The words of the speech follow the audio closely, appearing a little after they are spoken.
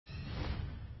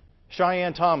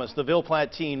Cheyenne Thomas, the Ville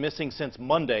Platte teen missing since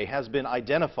Monday, has been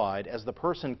identified as the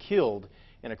person killed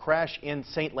in a crash in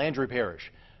St. Landry Parish.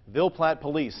 Ville Platte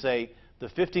police say the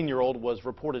 15-year-old was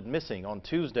reported missing on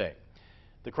Tuesday.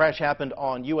 The crash happened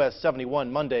on US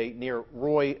 71 Monday near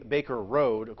Roy Baker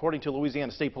Road. According to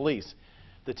Louisiana State Police,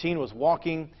 the teen was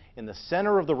walking in the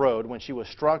center of the road when she was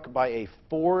struck by a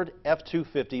Ford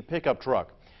F-250 pickup truck.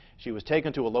 She was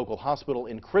taken to a local hospital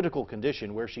in critical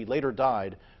condition where she later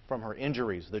died from her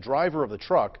injuries. The driver of the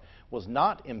truck was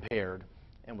not impaired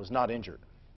and was not injured.